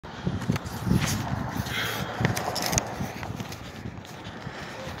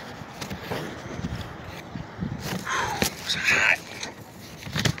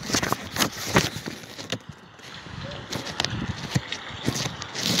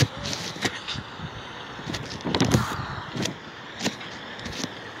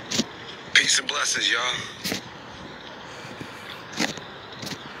bastards, y'all.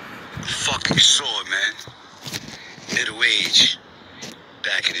 Fucking sore, man. Middle age.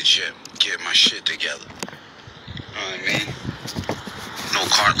 Back in the gym. Getting my shit together. Know what I mean? No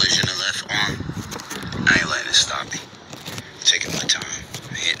cartilage in the left arm. I ain't letting it stop me. Taking my time.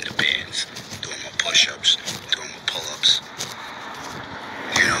 Hitting the bands. Doing my push-ups. Doing my pull-ups.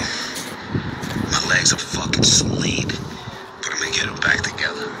 You know, my legs are fucking slayed. But I'm gonna get them back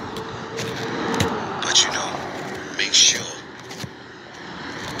together. But you know, make sure.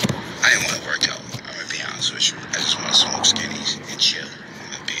 I didn't want to work out. I'm gonna be honest with you. I just want to smoke skinnies and chill.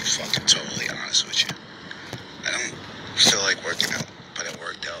 I'm gonna be fucking totally honest with you. I don't feel like working out, but I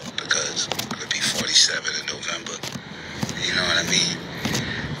worked out because I'm gonna be 47 in November. You know what I mean?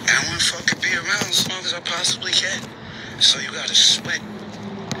 And I want to fucking be around as long as I possibly can. So you gotta sweat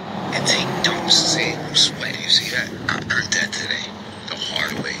and take dumps. See, I'm sweating. You see that? I earned that today. The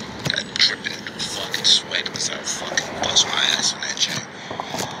hard way. That dripping fucking sweat because I fucking bust my ass in that gym.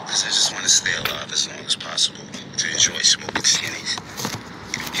 Because I just want to stay alive as long as possible to enjoy smoking skinnies.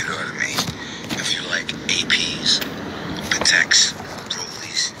 You know what I mean? If you like APs, Pateks,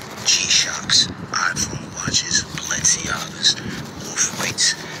 Rollies, G-Shocks, iPhone watches, Balenciagas,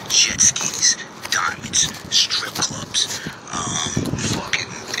 Off-Whites, jet skis, diamonds, strip clubs,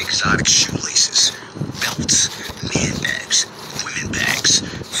 fucking exotic shoelaces, belts, man bags, women bags,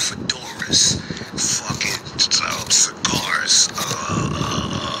 fedoras, fucking cigars,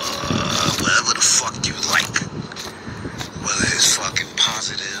 whatever the fuck you like. Whether it's fucking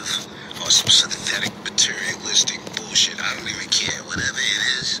positive or some synthetic materialistic bullshit, I don't even care. Whatever it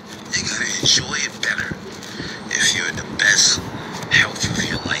is, you're gonna enjoy it better if you're in the best health of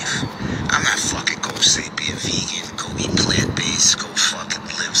your life. I'm not fucking gonna say be a vegan, go eat plant-based, go fucking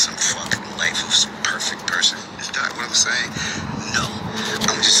live some fucking life of some perfect person. Is that what I'm saying? No.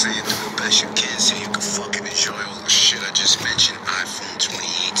 I'm just saying do the best you can so you can fucking enjoy all the shit I just mentioned. iPhone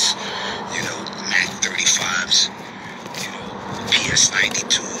 28s, you know, Mac 35s, you know, PS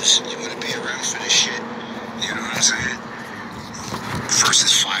 92s. You wanna be around for this shit? You know what I'm saying?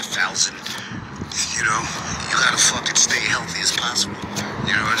 Versus 5,000. You know, you gotta fucking stay healthy as possible.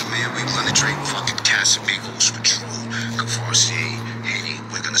 You know what I mean? We wanna drink fucking Casamigos, Patrol, Courvoisier. Hey,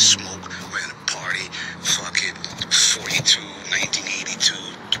 we're gonna smoke, we're gonna party. Fucking 42, 1982,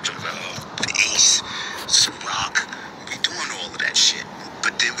 Ace, Ciroc. We doing all of that shit.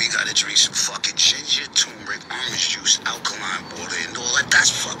 But then we gotta drink some fucking ginger, turmeric, orange juice, alkaline water, and all that. That's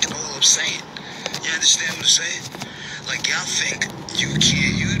fucking all I'm saying. You understand what I'm saying? Like, y'all think you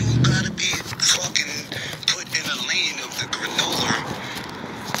don't gotta be fucking put in a lane of the granola.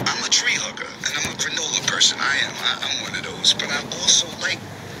 I'm a tree hugger, and I'm a granola person. I'm one of those. But I also like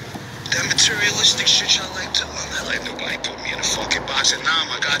that materialistic shit y'all like too. I'm not like nobody put me in a fucking box. And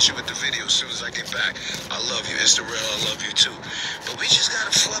I got you with the video as soon as I get back. I love you, Mr. Real. I love you too. But we just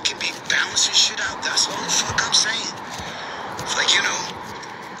gotta fucking be balancing shit out. That's all the fuck I'm saying. It's like, you know,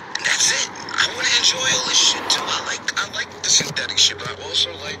 that's it. I want to enjoy all this shit too. I like the synthetic shit, but I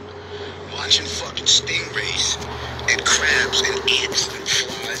also like watching fucking stingrays and crabs and ants and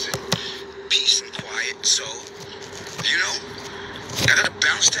flies and peace and quiet. So, you know, I gotta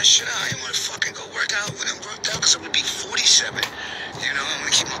bounce that shit out. I ain't want to fucking go work out when I'm worked out because I'm gonna be 47. You know, I'm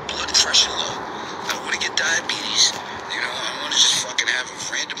gonna keep my blood pressure low. I don't want to get diabetes. You know, I want to just fucking have a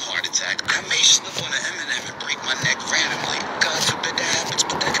random heart attack. I may slip on an M&M and break my neck randomly. God forbid that happens,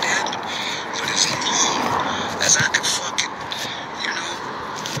 but that could happen. But as long as I can fucking, you know,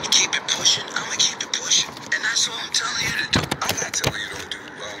 keep it pushing, I'm gonna keep it pushing. And that's all I'm telling you to do. I'm not telling you don't do,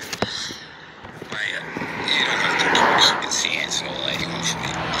 you don't gotta do perks and CNs and all that.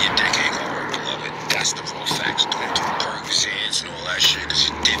 Your dick ain't gonna work, beloved. That's the raw facts. Don't do perks, CNs, and all that shit, because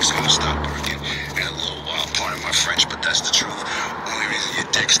your dick's gonna stop working. And a little wild part of my French, but that's the truth. Only reason your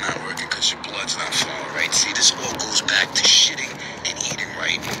dick's not working because your blood's not flowing right. See, this all goes back to shitting and eating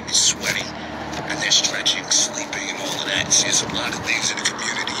right and sweating. And they're stretching, sleeping, and all of that. See, there's a lot of things in the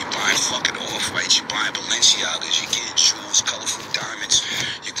community. You're buying fucking Off-Whites, you're buying Balenciagas, you're getting jewels, colorful diamonds.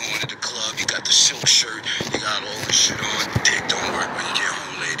 You're going to the club, you got the silk shirt, you got all this shit on. Dick don't work when you get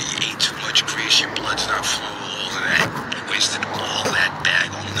home, lady. You ate too much grease, your blood's not flowing, all of that. You wasted all that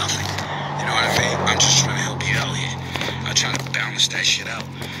bag on nothing. You know what I mean? I'm just trying to help you out here. I'm trying to balance that shit out.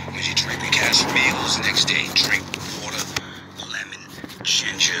 When you drink the Casamigos, next day drink water, lemon,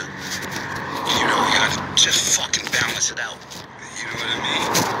 ginger. You know, you gotta just fucking balance it out. You know what I mean?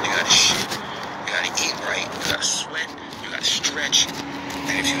 You gotta shit. You gotta eat right. You gotta sweat. You gotta stretch.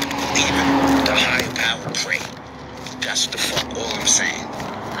 And if you believe in the higher power, pray. That's the fuck all I'm saying.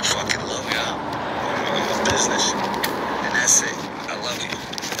 I fucking love y'all. I'm a business. And that's it. I love you.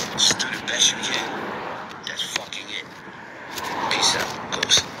 Student bet you can.